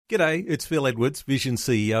G'day, it's Phil Edwards, Vision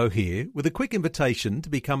CEO here, with a quick invitation to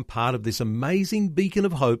become part of this amazing beacon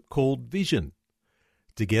of hope called Vision.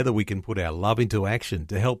 Together we can put our love into action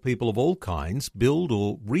to help people of all kinds build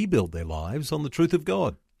or rebuild their lives on the truth of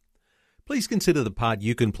God. Please consider the part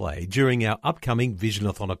you can play during our upcoming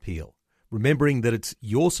Visionathon appeal, remembering that it's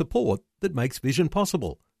your support that makes Vision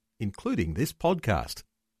possible, including this podcast.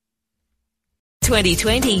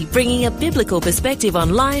 2020, bringing a biblical perspective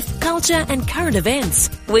on life, culture and current events.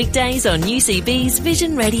 Weekdays on UCB's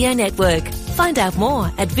Vision Radio Network. Find out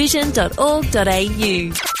more at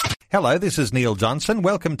vision.org.au. Hello, this is Neil Johnson.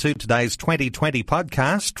 Welcome to today's 2020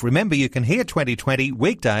 podcast. Remember, you can hear 2020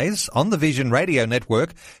 weekdays on the Vision Radio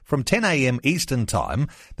Network from 10 a.m. Eastern Time.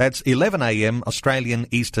 That's 11 a.m. Australian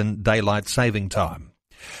Eastern Daylight Saving Time.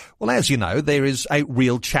 Well, as you know, there is a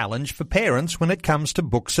real challenge for parents when it comes to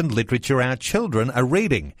books and literature our children are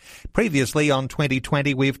reading. Previously on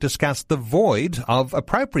 2020, we've discussed the void of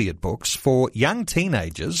appropriate books for young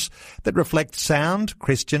teenagers that reflect sound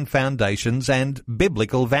Christian foundations and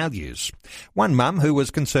biblical values. One mum who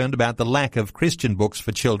was concerned about the lack of Christian books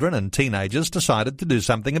for children and teenagers decided to do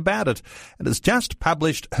something about it and has just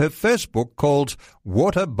published her first book called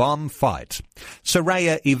Water Bomb Fight.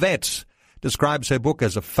 Soraya Yvette describes her book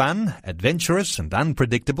as a fun, adventurous and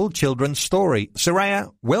unpredictable children's story.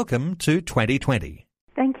 Soraya, welcome to 2020.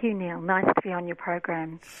 Thank you, Neil. Nice to be on your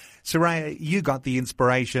program. Soraya, you got the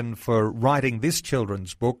inspiration for writing this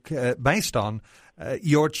children's book based on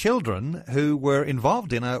your children who were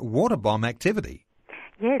involved in a water bomb activity.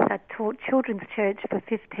 Yes, I taught children's church for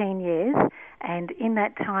 15 years, and in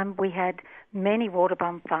that time we had many water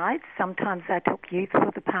bomb fights. Sometimes I took youth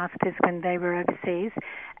for the pastors when they were overseas,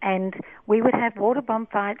 and we would have water bomb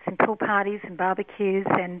fights and pool parties and barbecues,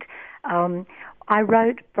 and I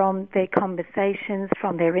wrote from their conversations,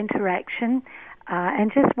 from their interaction,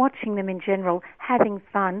 and just watching them in general, having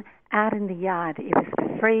fun out in the yard. It was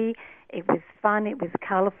free, it was fun, it was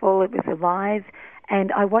colourful, it was alive,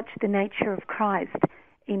 and I watched the nature of Christ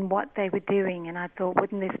in what they were doing, and I thought,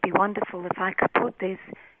 wouldn't this be wonderful if I could put this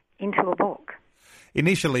into a book?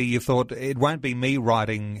 Initially, you thought it won't be me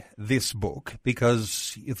writing this book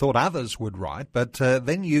because you thought others would write, but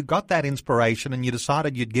then you got that inspiration and you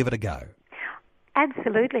decided you'd give it a go.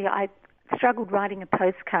 Absolutely. I struggled writing a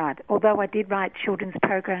postcard, although I did write children's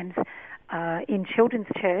programs in children's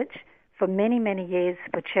church for many, many years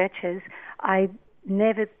for churches. I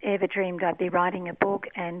never, ever dreamed I'd be writing a book,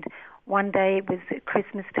 and one day it was at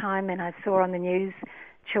Christmas time and I saw on the news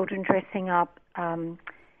children dressing up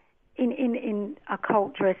in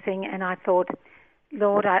occult dressing, and I thought,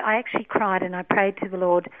 Lord, I actually cried and I prayed to the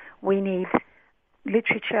Lord, we need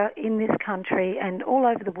literature in this country and all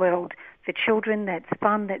over the world for children that's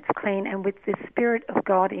fun, that's clean, and with the Spirit of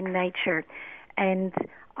God in nature. And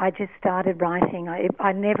I just started writing.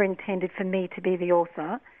 I never intended for me to be the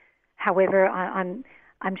author. However, I'm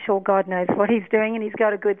sure God knows what he's doing, and he's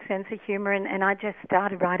got a good sense of humour, and I just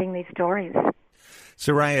started writing these stories.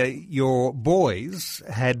 Soraya, your boys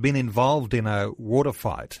had been involved in a water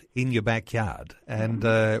fight in your backyard, and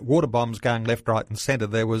water bombs going left, right and centre.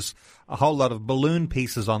 There was a whole lot of balloon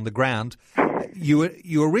pieces on the ground.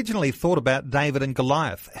 You originally thought about David and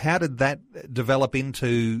Goliath. How did that develop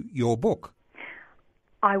into your book?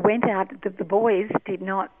 I went out, the boys did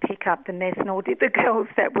not pick up the mess, nor did the girls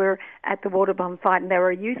that were at the water bomb fight, and they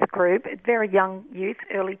were a youth group, very young youth,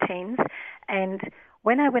 early teens, and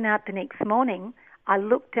when I went out the next morning, I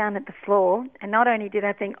looked down at the floor, and not only did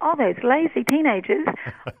I think, oh, those lazy teenagers,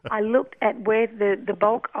 I looked at where the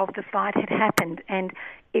bulk of the fight had happened, and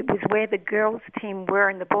it was where the girls' team were,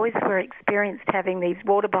 and the boys were experienced having these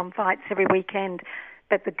water bomb fights every weekend,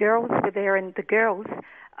 but the girls were there, and the girls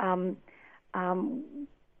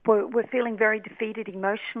were feeling very defeated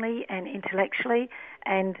emotionally and intellectually,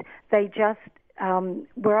 and they just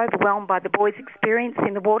were overwhelmed by the boys' experience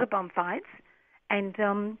in the water bomb fights, and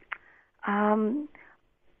all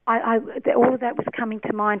of that was coming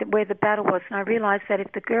to mind at where the battle was, and I realized that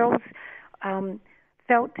if the girls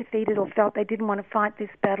felt defeated or felt they didn't want to fight this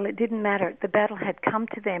battle, it didn't matter. The battle had come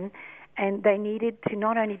to them, and they needed to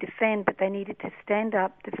not only defend, but they needed to stand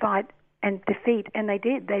up to fight and defeat, and they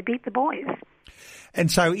did. They beat the boys.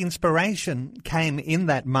 And so inspiration came in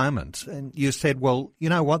that moment, and you said, well, you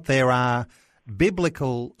know what, there are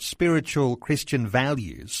biblical, spiritual, Christian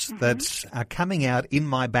values that are coming out in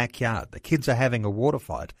my backyard. The kids are having a water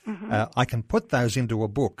fight. I can put those into a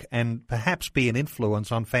book and perhaps be an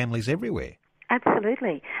influence on families everywhere.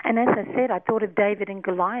 Absolutely. And as I said, I thought of David and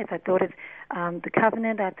Goliath. I thought of the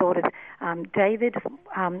covenant. I thought of David,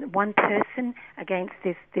 one person against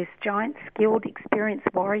this giant, skilled, experienced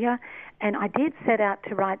warrior. And I did set out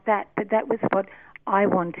to write that, but that was what I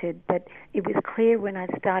wanted, but it was clear when I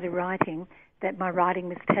started writing that my writing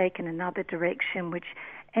was taken another direction, which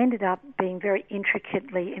ended up being very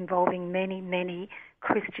intricately involving many, many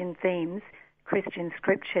Christian themes, Christian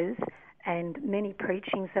scriptures, and many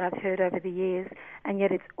preachings that I've heard over the years, and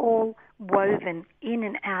yet it's all woven in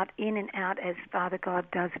and out, as Father God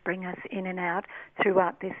does bring us in and out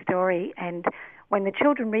throughout this story. And when the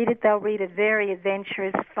children read it, they'll read a very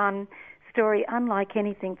adventurous, fun story, unlike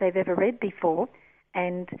anything they've ever read before,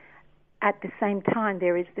 and at the same time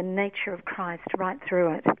there is the nature of Christ right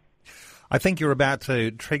through it. I think you're about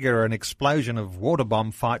to trigger an explosion of water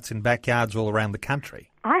bomb fights in backyards all around the country.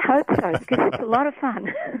 I hope so, because it's a lot of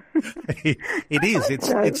fun. It is.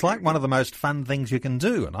 It's like one of the most fun things you can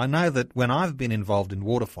do. And I know that when I've been involved in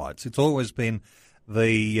water fights, it's always been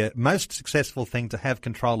the most successful thing to have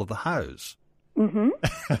control of the hose. Mm-hmm.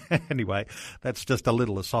 Anyway, that's just a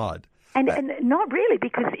little aside. And not really,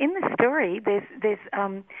 because in the story, there's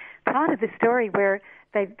part of the story where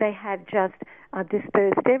they have just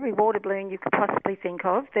dispersed every water balloon you could possibly think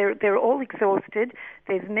of. They're all exhausted.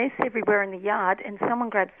 There's mess everywhere in the yard, and someone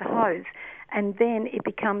grabs the hose. And then it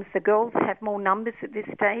becomes the girls have more numbers at this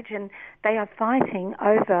stage, and they are fighting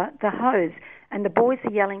over the hose. And the boys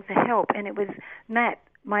are yelling for help. And it was Matt,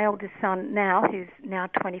 my oldest son now, who's now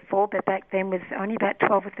 24, but back then was only about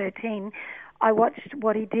 12 or 13. I watched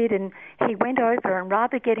what he did, and he went over, and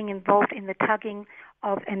rather getting involved in the tugging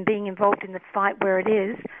of and being involved in the fight where it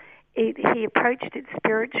is, he approached it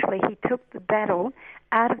spiritually. He took the battle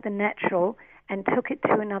out of the natural and took it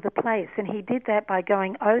to another place. And he did that by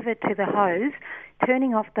going over to the hose,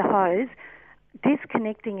 turning off the hose,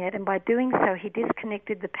 disconnecting it, and by doing so he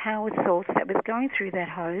disconnected the power source that was going through that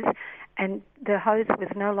hose, and the hose was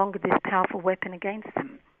no longer this powerful weapon against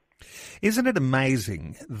them. Isn't it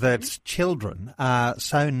amazing that children are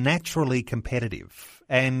so naturally competitive?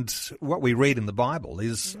 And what we read in the Bible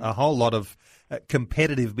is a whole lot of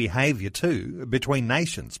competitive behaviour too between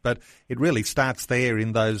nations, but it really starts there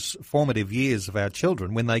in those formative years of our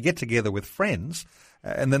children when they get together with friends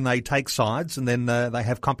and then they take sides and then they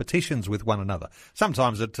have competitions with one another.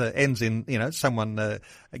 Sometimes it ends in someone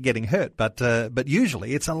getting hurt, but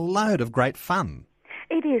usually it's a load of great fun.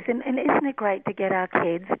 It is, and isn't it great to get our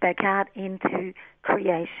kids back out into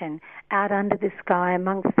creation, out under the sky,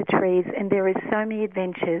 amongst the trees, and there is so many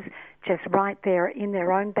adventures just right there in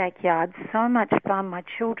their own backyard. So much fun. My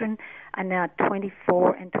children are now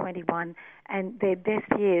 24 and 21, and their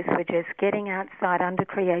best years were just getting outside under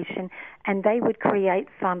creation, and they would create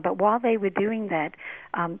fun. But while they were doing that,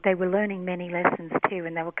 they were learning many lessons too,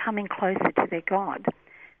 and they were coming closer to their God.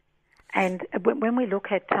 And when we look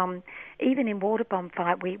at, even in Water Bomb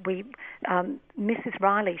Fight, Mrs.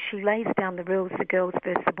 Riley, she lays down the rules, the girls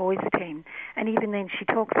versus the boys team. And even then she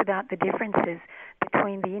talks about the differences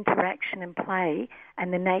between the interaction and play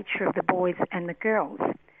and the nature of the boys and the girls.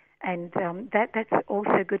 And that's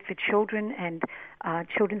also good for children and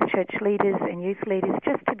children's church leaders and youth leaders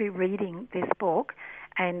just to be reading this book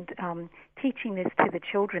and teaching this to the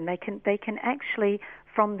children. They can actually,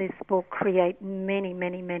 from this book, create many,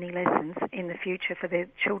 many, many lessons in the future for their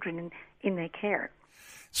children in their care.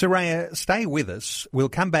 Soraya, stay with us. We'll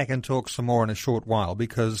come back and talk some more in a short while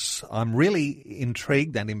because I'm really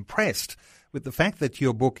intrigued and impressed with the fact that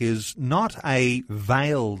your book is not a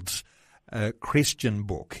veiled Christian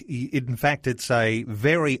book. In fact, it's a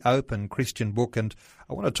very open Christian book, and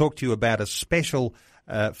I want to talk to you about a special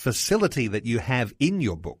facility that you have in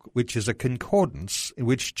your book, which is a concordance in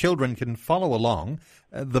which children can follow along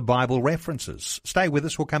the Bible references. Stay with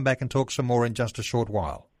us. We'll come back and talk some more in just a short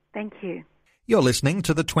while. Thank you. You're listening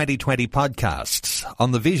to the 2020 podcasts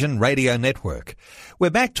on the Vision Radio Network.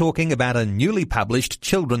 We're back talking about a newly published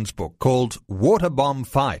children's book called Water Bomb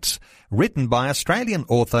Fight, written by Australian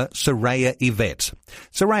author Soraya Yvette.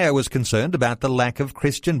 Soraya was concerned about the lack of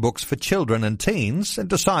Christian books for children and teens and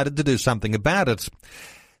decided to do something about it.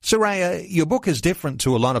 Soraya, your book is different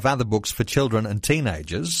to a lot of other books for children and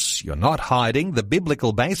teenagers. You're not hiding the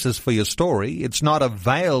biblical basis for your story. It's not a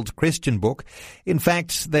veiled Christian book. In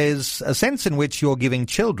fact, there's a sense in which you're giving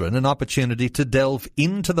children an opportunity to delve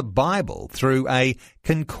into the Bible through a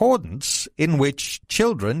concordance in which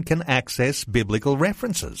children can access biblical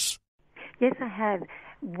references. Yes, I have.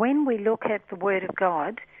 When we look at the Word of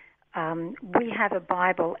God, we have a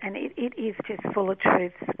Bible, and it is just full of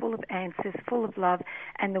truths, full of answers, full of love,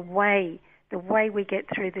 and the way we get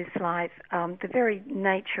through this life, the very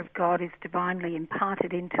nature of God is divinely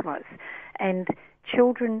imparted into us. And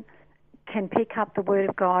children can pick up the Word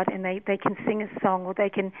of God and they can sing a song or they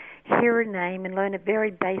can hear a name and learn a very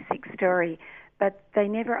basic story. but they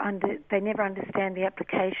never understand the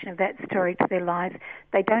application of that story to their lives.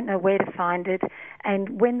 They don't know where to find it,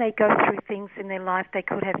 and when they go through things in their life, they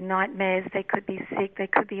could have nightmares, they could be sick, they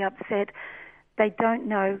could be upset. They don't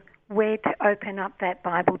know where to open up that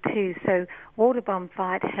Bible to. So Water Bomb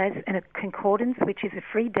Fight has a concordance, which is a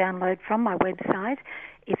free download from my website.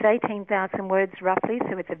 It's 18,000 words roughly,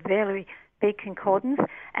 so it's a very big concordance.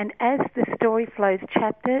 And as the story flows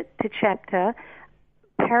chapter to chapter,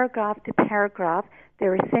 paragraph to paragraph,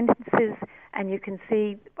 there are sentences, and you can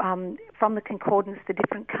see from the concordance the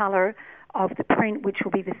different colour of the print, which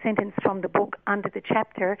will be the sentence from the book under the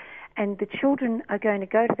chapter, and the children are going to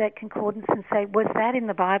go to that concordance and say, was that in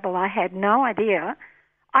the Bible? I had no idea.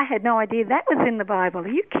 I had no idea that was in the Bible. Are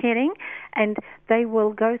you kidding? And they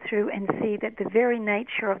will go through and see that the very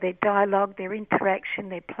nature of their dialogue, their interaction,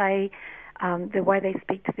 their play, the way they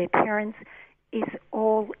speak to their parents is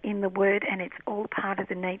all in the Word, and it's all part of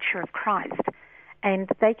the nature of Christ. And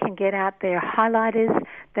they can get out their highlighters,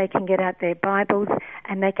 they can get out their Bibles,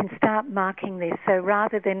 and they can start marking this. So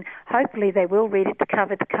rather than, hopefully they will read it to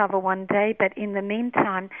cover one day, but in the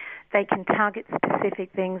meantime, they can target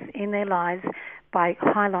specific things in their lives by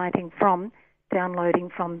highlighting from,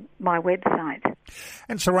 downloading from my website.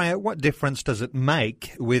 And Soraya, what difference does it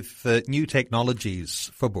make with new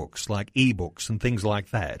technologies for books, like e-books and things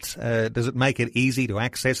like that? Does it make it easy to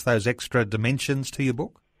access those extra dimensions to your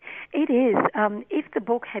book? It is. If the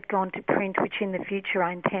book had gone to print, which in the future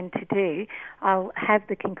I intend to do, I'll have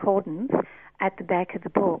the concordance at the back of the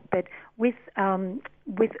book. But with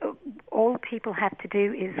all people have to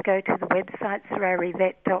do is go to the website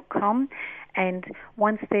sorayarivet.com, and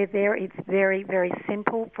once they're there, it's very, very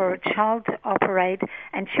simple for a child to operate.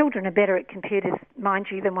 And children are better at computers, mind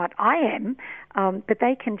you, than what I am. But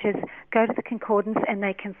they can just go to the concordance and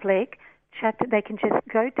they can flick. They can just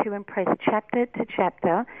go to and press chapter to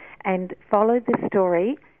chapter and follow the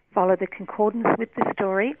story, follow the concordance with the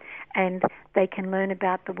story, and they can learn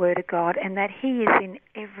about the Word of God, and that He is in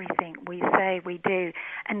everything we say, we do,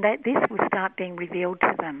 and that this will start being revealed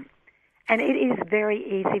to them. And it is very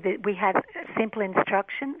easy. That we have simple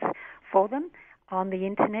instructions for them on the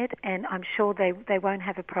internet, and I'm sure they won't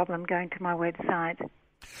have a problem going to my website.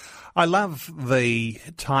 I love the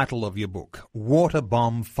title of your book, Water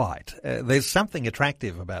Bomb Fight. There's something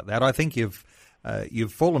attractive about that. I think you've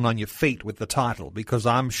fallen on your feet with the title, because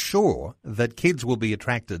I'm sure that kids will be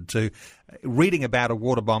attracted to reading about a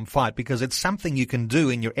water bomb fight, because it's something you can do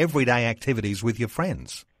in your everyday activities with your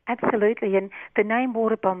friends. Absolutely, and the name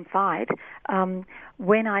Water Bomb Fight,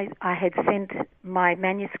 when I had sent my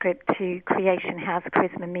manuscript to Creation House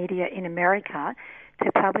Charisma Media in America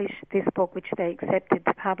to publish this book, which they accepted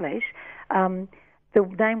to publish, the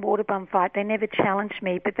name Water Bomb Fight, they never challenged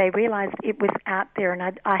me, but they realized it was out there,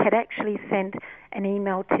 and I had actually sent an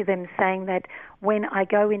email to them saying that when I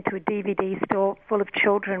go into a DVD store full of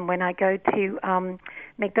children, when I go to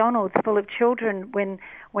McDonald's full of children,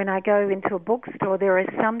 when I go into a bookstore, there are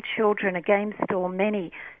some children, a game store,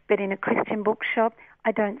 many, but in a Christian bookshop,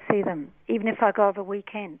 I don't see them. Even if I go over a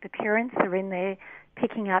weekend, the parents are in there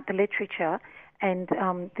picking out the literature, and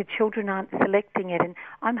the children aren't selecting it. And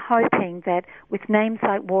I'm hoping that with names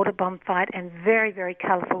like Water Bomb Fight and very, very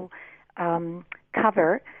colourful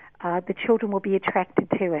cover, the children will be attracted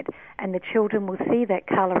to it. And the children will see that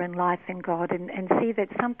colour and life in God, and see that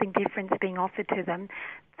something different is being offered to them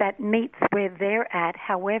that meets where they're at.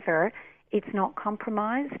 However, it's not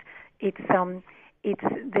compromised. It's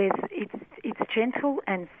gentle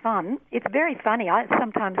and fun. It's very funny. I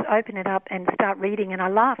sometimes open it up and start reading and I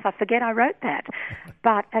laugh. I forget I wrote that.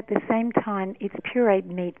 But at the same time, it's pureed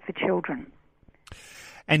meat for children.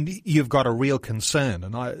 And you've got a real concern,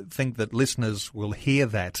 and I think that listeners will hear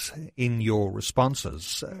that in your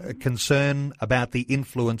responses, a concern about the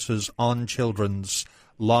influences on children's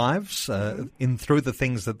lives through the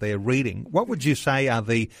things that they're reading. What would you say are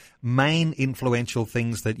the main influential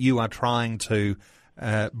things that you are trying to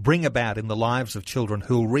bring about in the lives of children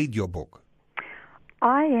who'll read your book?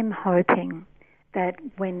 I am hoping that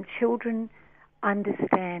when children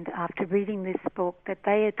understand after reading this book that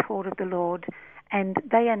they are taught of the Lord, and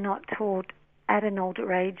they are not taught at an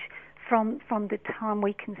older age. From the time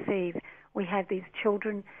we conceive, we have these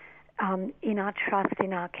children in our trust,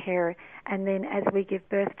 in our care, and then as we give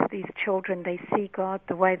birth to these children, they see God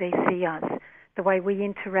the way they see us, the way we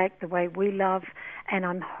interact, the way we love, and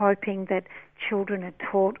I'm hoping that children are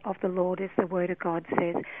taught of the Lord as the Word of God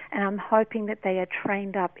says, and I'm hoping that they are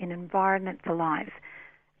trained up in an environment for life,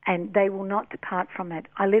 and they will not depart from it.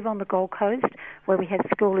 I live on the Gold Coast, where we have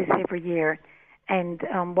schoolies every year, And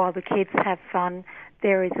while the kids have fun,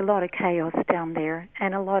 there is a lot of chaos down there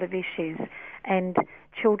and a lot of issues. And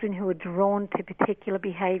children who are drawn to particular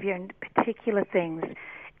behaviour and particular things,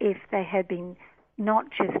 if they had been not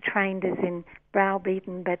just trained as in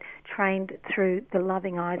browbeaten, but trained through the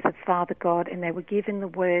loving eyes of Father God, and they were given the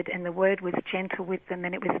Word, and the Word was gentle with them,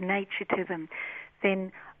 and it was nature to them,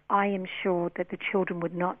 then I am sure that the children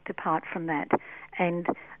would not depart from that. And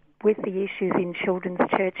with the issues in children's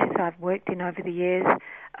churches I've worked in over the years,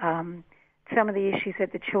 some of the issues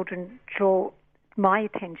that the children draw my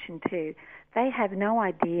attention to, they have no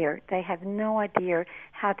idea. They have no idea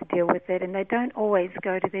how to deal with it, and they don't always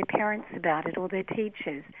go to their parents about it or their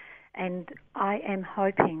teachers. And I am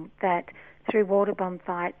hoping that through Waterbomb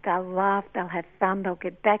Fight, they'll laugh, they'll have fun, they'll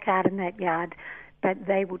get back out in that yard, but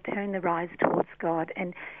they will turn their eyes towards God.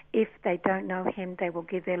 And if they don't know Him, they will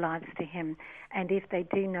give their lives to Him. And if they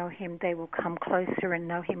do know Him, they will come closer and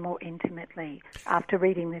know Him more intimately after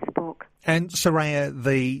reading this book. And Soraya,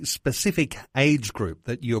 the specific age group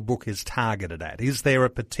that your book is targeted at, is there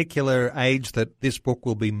a particular age that this book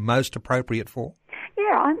will be most appropriate for?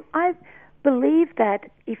 Yeah, I believe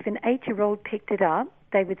that if an 8-year-old picked it up,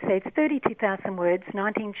 they would say it's 32,000 words,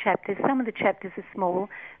 19 chapters. Some of the chapters are small.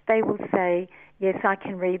 They will say, yes, I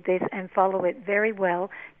can read this and follow it very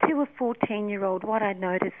well. To a 14-year-old, what I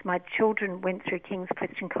noticed, my children went through King's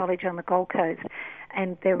Christian College on the Gold Coast,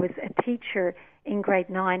 and there was a teacher in grade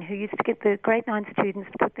 9 who used to get the grade 9 students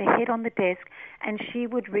to put their head on the desk, and she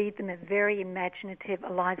would read them a very imaginative,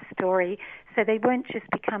 alive story. So they weren't just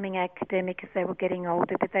becoming academic as they were getting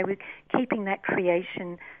older, but they were keeping that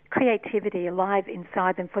creativity alive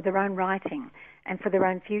inside them for their own writing and for their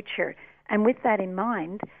own future. And with that in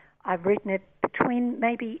mind, I've written it between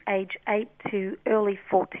maybe age 8 to early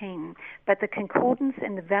 14, but the concordance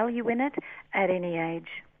and the value in it at any age.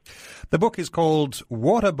 The book is called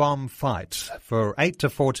Waterbomb Fight for 8 to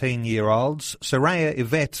 14-year-olds. Soraya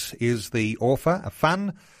Yvette is the author, a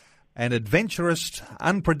fun and adventurous,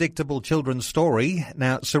 unpredictable children's story.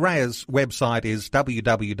 Now, Soraya's website is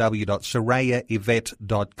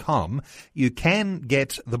www.sorayayvette.com. You can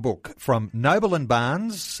get the book from Noble &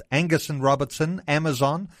 Barnes, Angus & Robertson,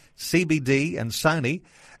 Amazon, CBD and Sony.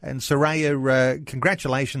 And Soraya,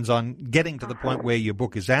 congratulations on getting to the point where your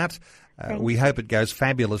book is out. We hope it goes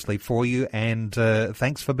fabulously for you, and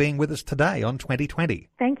thanks for being with us today on 2020.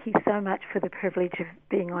 Thank you so much for the privilege of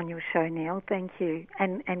being on your show, Neil. Thank you.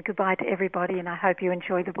 And goodbye to everybody, and I hope you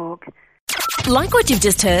enjoy the book. Like what you've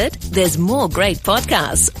just heard? There's more great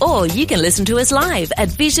podcasts, or you can listen to us live at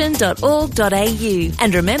vision.org.au.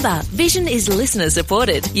 And remember, Vision is listener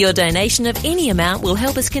supported. Your donation of any amount will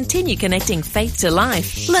help us continue connecting faith to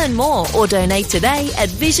life. Learn more or donate today at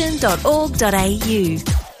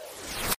vision.org.au.